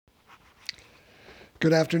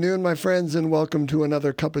Good afternoon, my friends, and welcome to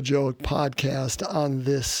another Cup of Joe podcast on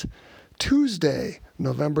this Tuesday,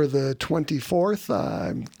 November the 24th.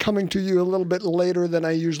 I'm coming to you a little bit later than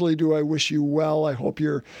I usually do. I wish you well. I hope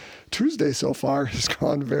your Tuesday so far has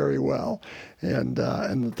gone very well, and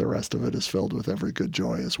that the rest of it is filled with every good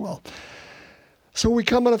joy as well. So we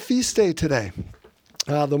come on a feast day today,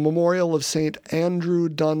 the memorial of St. Andrew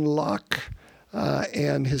Dunluck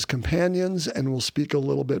and his companions, and we'll speak a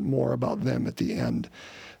little bit more about them at the end.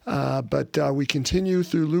 But we continue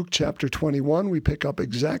through Luke chapter 21. We pick up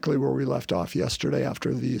exactly where we left off yesterday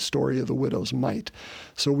after the story of the widow's mite.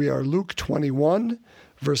 So we are Luke 21,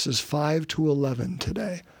 verses 5 to 11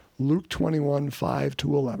 today. Luke 21, 5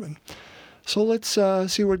 to 11. So let's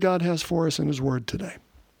see what God has for us in his word today.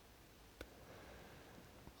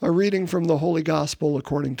 A reading from the Holy Gospel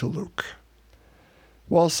according to Luke.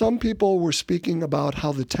 While some people were speaking about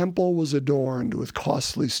how the temple was adorned with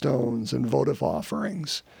costly stones and votive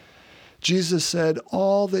offerings, Jesus said,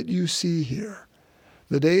 "All that you see here,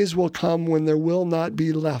 the days will come when there will not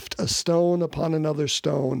be left a stone upon another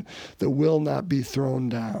stone that will not be thrown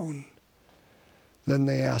down." Then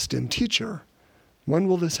they asked him, "Teacher, when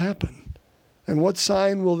will this happen? And what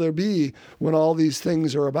sign will there be when all these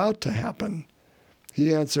things are about to happen?"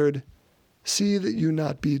 He answered, "See that you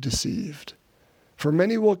not be deceived. For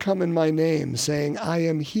many will come in my name, saying, 'I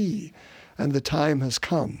am he,' and the time has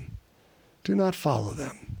come. Do not follow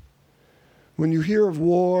them. When you hear of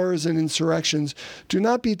wars and insurrections, do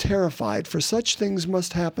not be terrified, for such things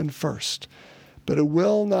must happen first, but it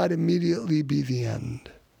will not immediately be the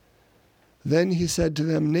end." Then he said to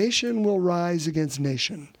them, "Nation will rise against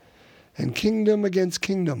nation, and kingdom against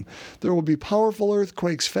kingdom. There will be powerful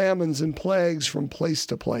earthquakes, famines, and plagues from place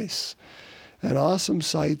to place. And awesome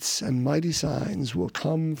sights and mighty signs will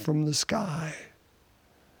come from the sky."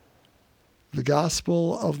 The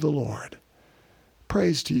Gospel of the Lord.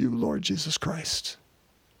 Praise to you, Lord Jesus Christ.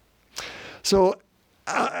 So,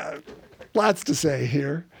 lots to say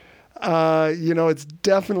here. It's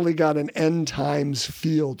definitely got an end times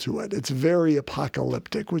feel to it. It's very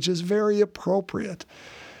apocalyptic, which is very appropriate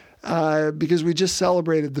because we just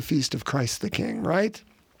celebrated the Feast of Christ the King, right?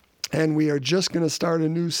 And we are just going to start a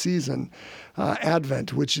new season,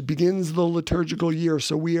 Advent, which begins the liturgical year.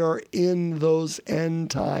 So we are in those end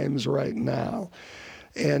times right now.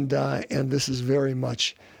 And this is very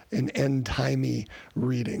much an end-timey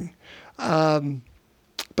reading.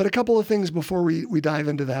 But a couple of things before we dive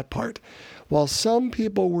into that part. While some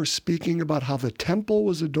people were speaking about how the temple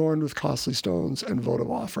was adorned with costly stones and votive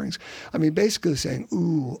offerings, basically saying,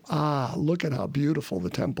 ooh, look at how beautiful the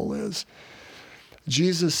temple is.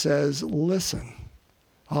 Jesus says, listen,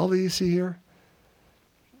 all that you see here,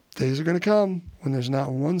 days are going to come when there's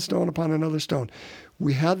not one stone upon another stone.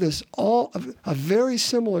 We had this a very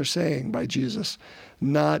similar saying by Jesus,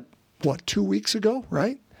 not, 2 weeks ago,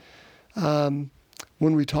 right? When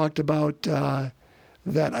we talked about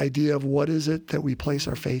that idea of what is it that we place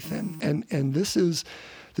our faith in. And this is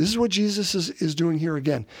what Jesus is doing here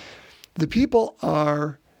again. The people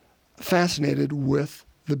are fascinated with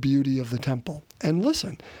the beauty of the temple. And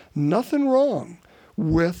listen, nothing wrong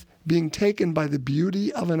with being taken by the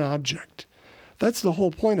beauty of an object. That's the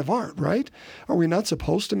whole point of art, right? Are we not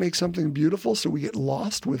supposed to make something beautiful so we get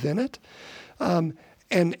lost within it?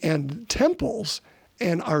 And temples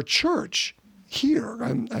and our church here,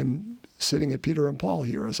 I'm sitting at Peter and Paul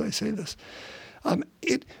here as I say this,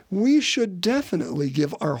 we should definitely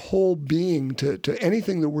give our whole being to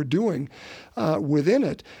anything that we're doing within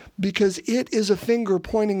it, because it is a finger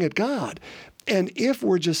pointing at God. And if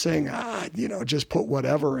we're just saying, just put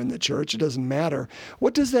whatever in the church, it doesn't matter.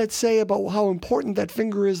 What does that say about how important that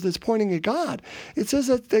finger is that's pointing at God? It says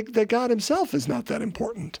that God himself is not that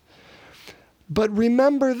important. But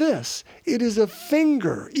remember this, it is a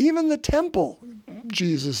finger, even the temple,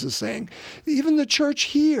 Jesus is saying, even the church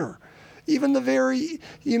here, even the very,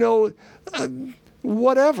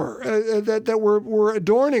 whatever that we're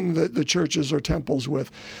adorning the churches or temples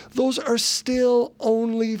with, those are still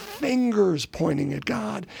only fingers pointing at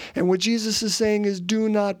God. And what Jesus is saying is, do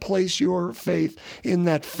not place your faith in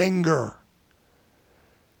that finger.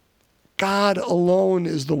 God alone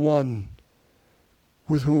is the one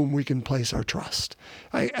with whom we can place our trust.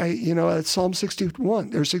 It's Psalm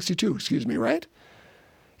 61 or 62, right?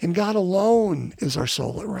 In God alone is our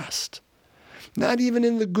soul at rest. Not even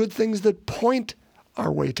in the good things that point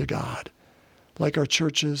our way to God, like our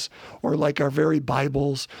churches or like our very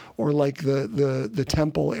Bibles or like the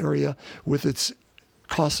temple area with its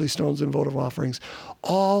costly stones and votive offerings.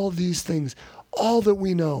 All these things, all that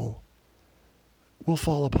we know will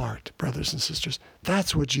fall apart, brothers and sisters.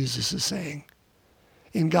 That's what Jesus is saying.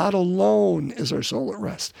 In God alone is our soul at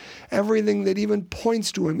rest. Everything that even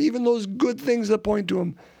points to him, even those good things that point to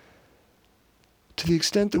him, to the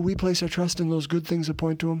extent that we place our trust in those good things that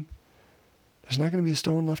point to him, there's not going to be a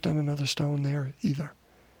stone left on another stone there either.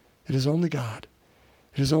 It is only God.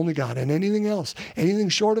 It is only God. And anything else, anything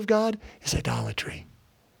short of God is idolatry.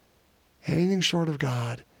 Anything short of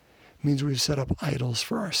God means we've set up idols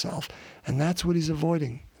for ourselves. And that's what he's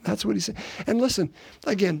avoiding. That's what he's saying. And listen,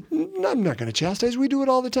 again, I'm not going to chastise. We do it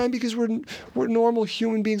all the time because we're normal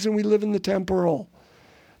human beings and we live in the temporal.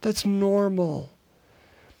 That's normal.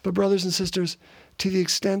 But brothers and sisters, to the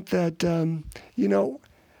extent that,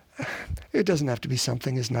 it doesn't have to be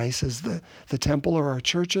something as nice as the temple or our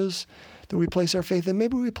churches that we place our faith in.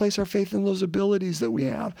 Maybe we place our faith in those abilities that we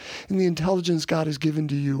have, in the intelligence God has given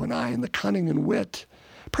to you and I, and the cunning and wit.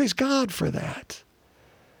 Praise God for that.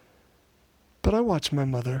 But I watched my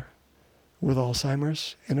mother with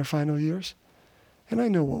Alzheimer's in her final years, and I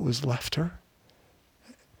know what was left her.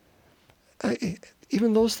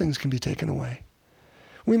 Even those things can be taken away.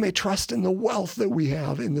 We may trust in the wealth that we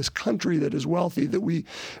have in this country that is wealthy, that we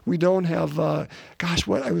don't have, I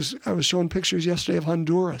was showing pictures yesterday of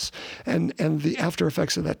Honduras and the after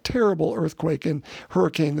effects of that terrible earthquake and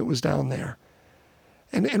hurricane that was down there.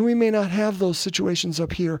 And we may not have those situations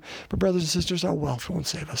up here, but brothers and sisters, our wealth won't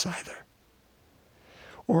save us either.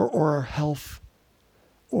 Or our health,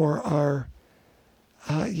 or our,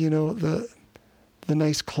 the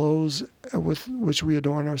nice clothes with which we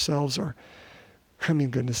adorn ourselves, or,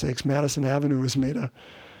 goodness sakes, Madison Avenue has made a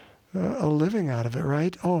living out of it,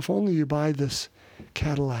 right? Oh, if only you buy this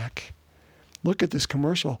Cadillac. Look at this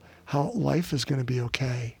commercial, how life is going to be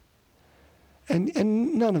okay. And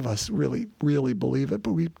none of us really believe it,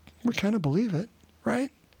 but we kind of believe it,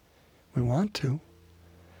 right? We want to.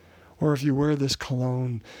 Or if you wear this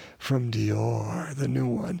cologne from Dior, the new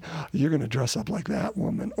one, you're going to dress up like that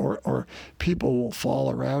woman. Or people will fall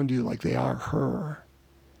around you like they are her.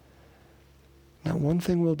 Not one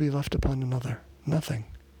thing will be left upon another. Nothing.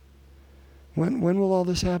 When will all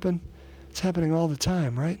this happen? It's happening all the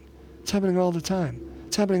time, right? It's happening all the time.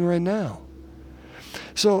 It's happening right now.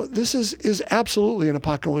 So this is absolutely an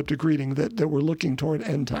apocalyptic reading that we're looking toward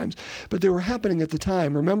end times. But they were happening at the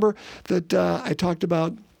time. Remember that I talked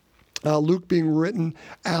about Luke being written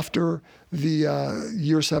after the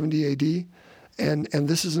year 70 AD. And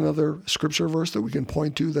this is another scripture verse that we can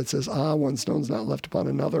point to that says, one stone's not left upon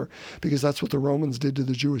another, because that's what the Romans did to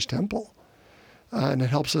the Jewish temple. And it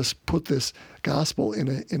helps us put this gospel in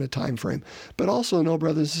a time frame. But also, no,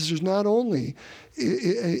 brothers and sisters, not only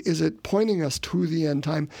is it pointing us to the end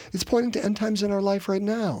time, it's pointing to end times in our life right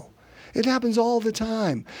now. It happens all the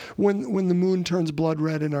time when the moon turns blood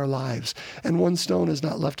red in our lives, and one stone is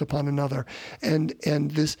not left upon another, and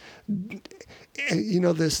this,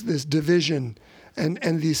 this division,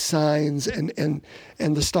 and these signs, and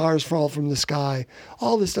the stars fall from the sky,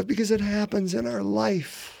 all this stuff, because it happens in our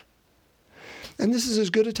life. And this is as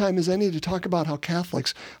good a time as any to talk about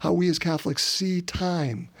how we as Catholics see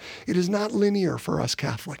time. It is not linear for us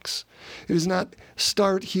Catholics. It is not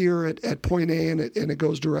start here at point A and it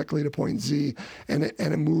goes directly to point Z and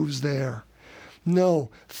it moves there. No,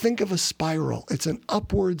 think of a spiral. It's an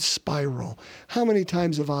upward spiral. How many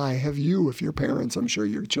times have you, if your parents, I'm sure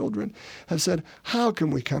your children, have said, how can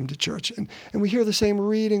we come to church? And we hear the same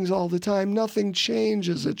readings all the time. Nothing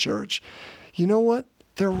changes at church. You know what?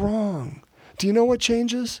 They're wrong. Do you know what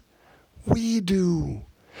changes? We do.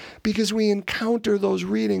 Because we encounter those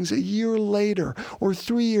readings a year later or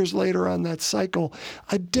 3 years later on that cycle,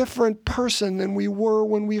 a different person than we were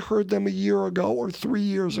when we heard them a year ago or 3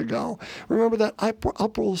 years ago. Remember that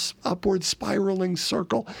upward spiraling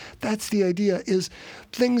circle? That's the idea, is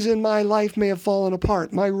things in my life may have fallen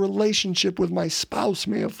apart. My relationship with my spouse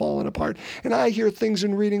may have fallen apart. And I hear things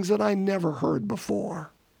in readings that I never heard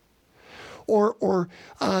before. Or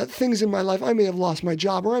things in my life, I may have lost my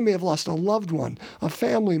job, or I may have lost a loved one, a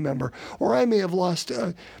family member, or I may have lost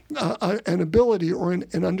an ability or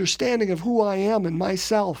an understanding of who I am and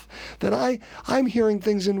myself, that I'm hearing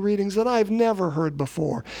things in readings that I've never heard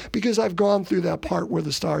before, because I've gone through that part where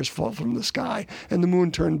the stars fall from the sky and the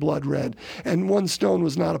moon turned blood red, and one stone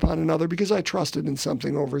was not upon another, because I trusted in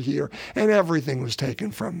something over here, and everything was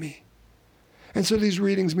taken from me. And so these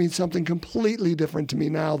readings mean something completely different to me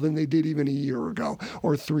now than they did even a year ago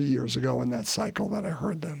or 3 years ago in that cycle that I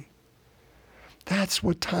heard them. That's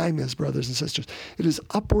what time is, brothers and sisters. It is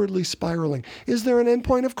upwardly spiraling. Is there an end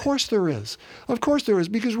point? Of course there is. Of course there is,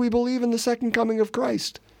 because we believe in the second coming of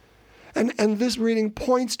Christ. And this reading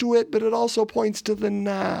points to it, but it also points to the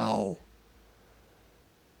now.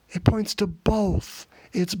 It points to both.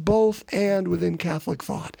 It's both and within Catholic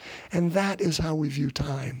thought. And that is how we view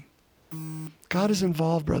time. God is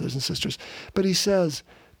involved, brothers and sisters. But he says,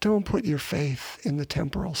 don't put your faith in the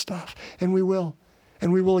temporal stuff. And we will.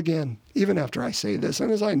 And we will again, even after I say this.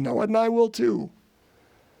 And as I know it, and I will too.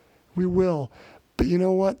 We will. But you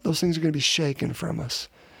know what? Those things are going to be shaken from us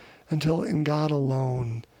until in God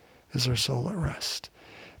alone is our soul at rest.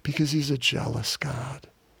 Because he's a jealous God.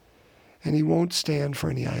 And he won't stand for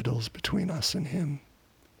any idols between us and him.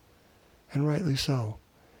 And rightly so.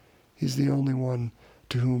 He's the only one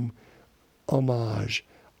to whom homage,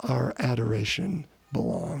 our adoration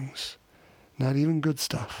belongs. Not even good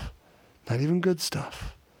stuff. Not even good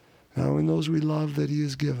stuff. Not only those we love that he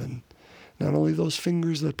has given. Not only those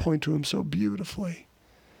fingers that point to him so beautifully.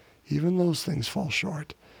 Even those things fall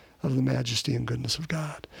short of the majesty and goodness of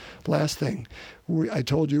God. Last thing, I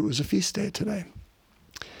told you it was a feast day today.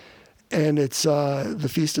 And it's the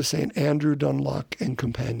feast of St. Andrew Dunluck and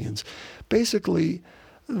companions. Basically,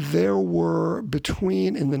 there were in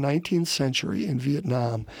the 19th century in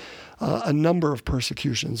Vietnam, a number of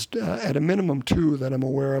persecutions, at a minimum 2 that I'm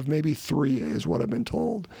aware of, maybe 3 is what I've been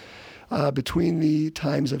told, between the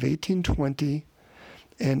times of 1820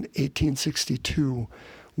 and 1862,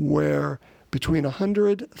 where between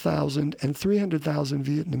 100,000 and 300,000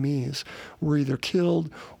 Vietnamese were either killed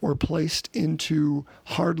or placed into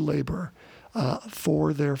hard labor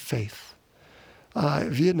for their faith.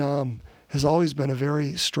 Vietnam has always been a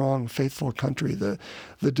very strong, faithful country. The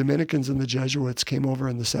Dominicans and the Jesuits came over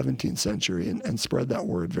in the 17th century and spread that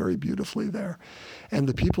word very beautifully there. And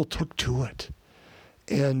the people took to it.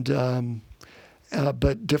 And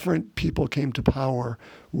but different people came to power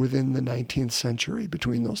within the 19th century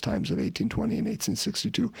between those times of 1820 and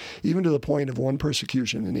 1862, even to the point of one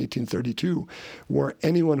persecution in 1832, where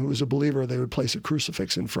anyone who was a believer, they would place a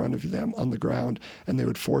crucifix in front of them on the ground, and they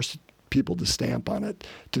would force people to stamp on it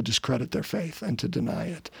to discredit their faith and to deny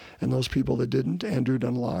it. And those people that didn't, Andrew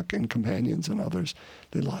Dunluck and companions and others,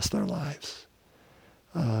 they lost their lives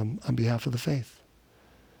on behalf of the faith.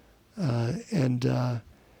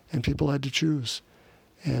 And people had to choose.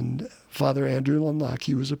 And Father Andrew Dunluck,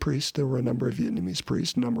 he was a priest. There were a number of Vietnamese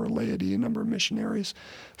priests, a number of laity, a number of missionaries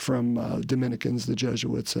from Dominicans, the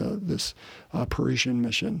Jesuits, this Parisian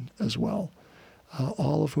mission as well,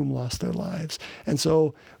 all of whom lost their lives. And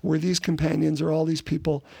so were these companions or all these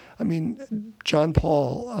people, I mean, John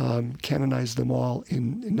Paul canonized them all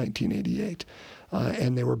in 1988.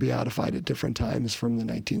 And they were beatified at different times from the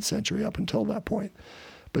 19th century up until that point,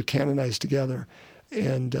 but canonized together.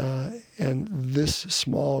 And this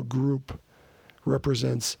small group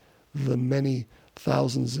represents the many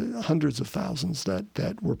thousands, hundreds of thousands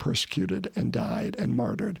that were persecuted and died and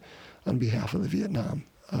martyred on behalf of the Vietnam,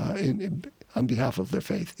 on behalf of their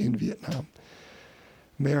faith in Vietnam.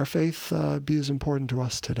 May our faith be as important to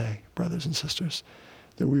us today, brothers and sisters,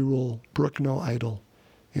 that we will brook no idol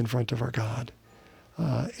in front of our God,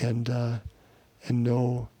 and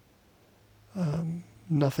know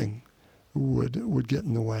nothing would get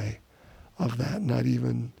in the way of that, not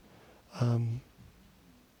even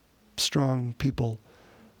strong people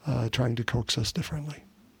trying to coax us differently.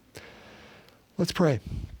 Let's pray.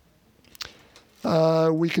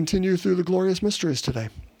 We continue through the glorious mysteries today.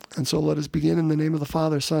 And so let us begin in the name of the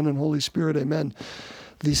Father, Son, and Holy Spirit. Amen.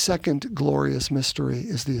 The second glorious mystery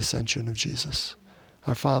is the ascension of Jesus.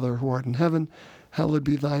 Our Father, who art in heaven, hallowed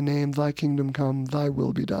be thy name. Thy kingdom come, thy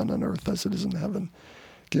will be done on earth as it is in heaven.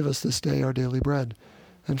 Give us this day our daily bread,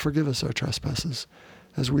 and forgive us our trespasses,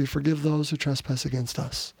 as we forgive those who trespass against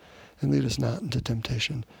us. And lead us not into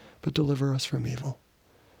temptation, but deliver us from evil.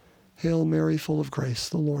 Hail Mary, full of grace,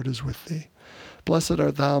 the Lord is with thee. Blessed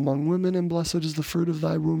art thou among women, and blessed is the fruit of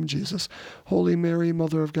thy womb, Jesus. Holy Mary,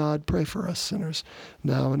 Mother of God, pray for us sinners,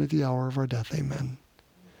 now and at the hour of our death. Amen.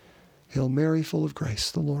 Hail Mary, full of grace,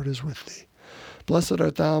 the Lord is with thee. Blessed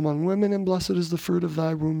art thou among women, and blessed is the fruit of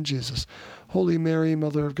thy womb, Jesus. Holy Mary,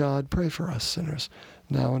 Mother of God, pray for us sinners,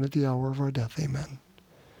 now and at the hour of our death. Amen.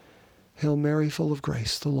 Hail Mary, full of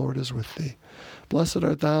grace, the Lord is with thee. Blessed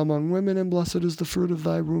art thou among women, and blessed is the fruit of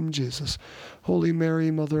thy womb, Jesus. Holy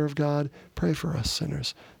Mary, Mother of God, pray for us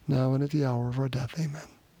sinners, now and at the hour of our death. Amen.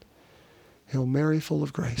 Hail Mary, full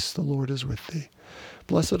of grace, the Lord is with thee.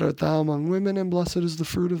 Blessed art thou among women, and blessed is the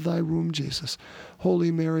fruit of thy womb, Jesus.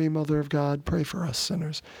 Holy Mary, Mother of God, pray for us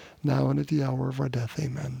sinners, now and at the hour of our death.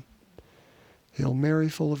 Amen. Hail Mary,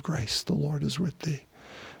 full of grace, the Lord is with thee.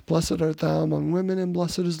 Blessed art thou among women, and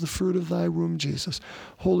blessed is the fruit of thy womb, Jesus.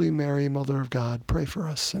 Holy Mary, Mother of God, pray for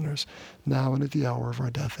us sinners, now and at the hour of our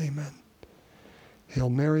death. Amen. Hail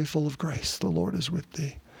Mary, full of grace, the Lord is with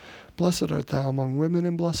thee. Blessed art thou among women,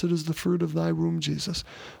 and blessed is the fruit of thy womb, Jesus.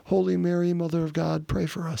 Holy Mary, Mother of God, pray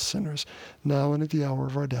for us sinners, now and at the hour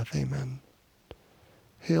of our death. Amen.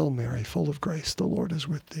 Hail Mary, full of grace, the Lord is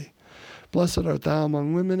with thee. Blessed art thou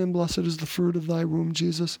among women, and blessed is the fruit of thy womb,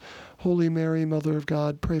 Jesus. Holy Mary, Mother of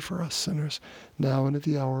God, pray for us sinners, now and at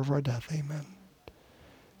the hour of our death. Amen.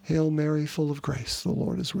 Hail Mary, full of grace, the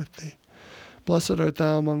Lord is with thee. Blessed art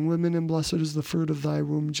thou among women, and blessed is the fruit of thy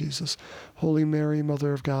womb, Jesus. Holy Mary,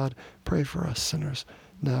 Mother of God, pray for us sinners,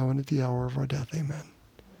 now and at the hour of our death. Amen.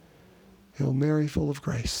 Hail Mary, full of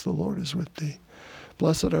grace, the Lord is with thee.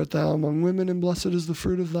 Blessed art thou among women, and blessed is the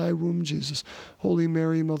fruit of thy womb, Jesus. Holy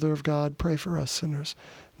Mary, Mother of God, pray for us sinners,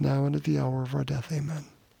 now and at the hour of our death. Amen.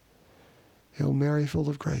 Hail Mary, full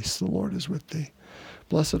of grace, the Lord is with thee.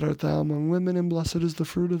 Blessed art thou among women, and blessed is the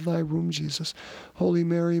fruit of thy womb, Jesus. Holy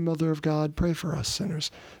Mary, Mother of God, pray for us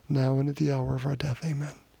sinners, now and at the hour of our death.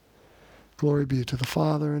 Amen. Glory be to the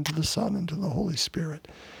Father, and to the Son, and to the Holy Spirit,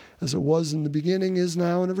 as it was in the beginning, is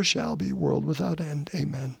now, and ever shall be, world without end.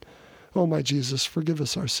 Amen. O my Jesus, forgive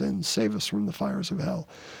us our sins, save us from the fires of hell.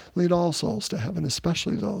 Lead all souls to heaven,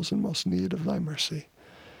 especially those in most need of thy mercy.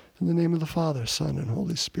 In the name of the Father, Son, and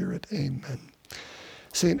Holy Spirit. Amen.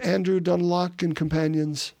 St. Andrew, Dunlock, and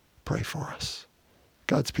companions, pray for us.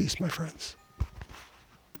 God's peace, my friends.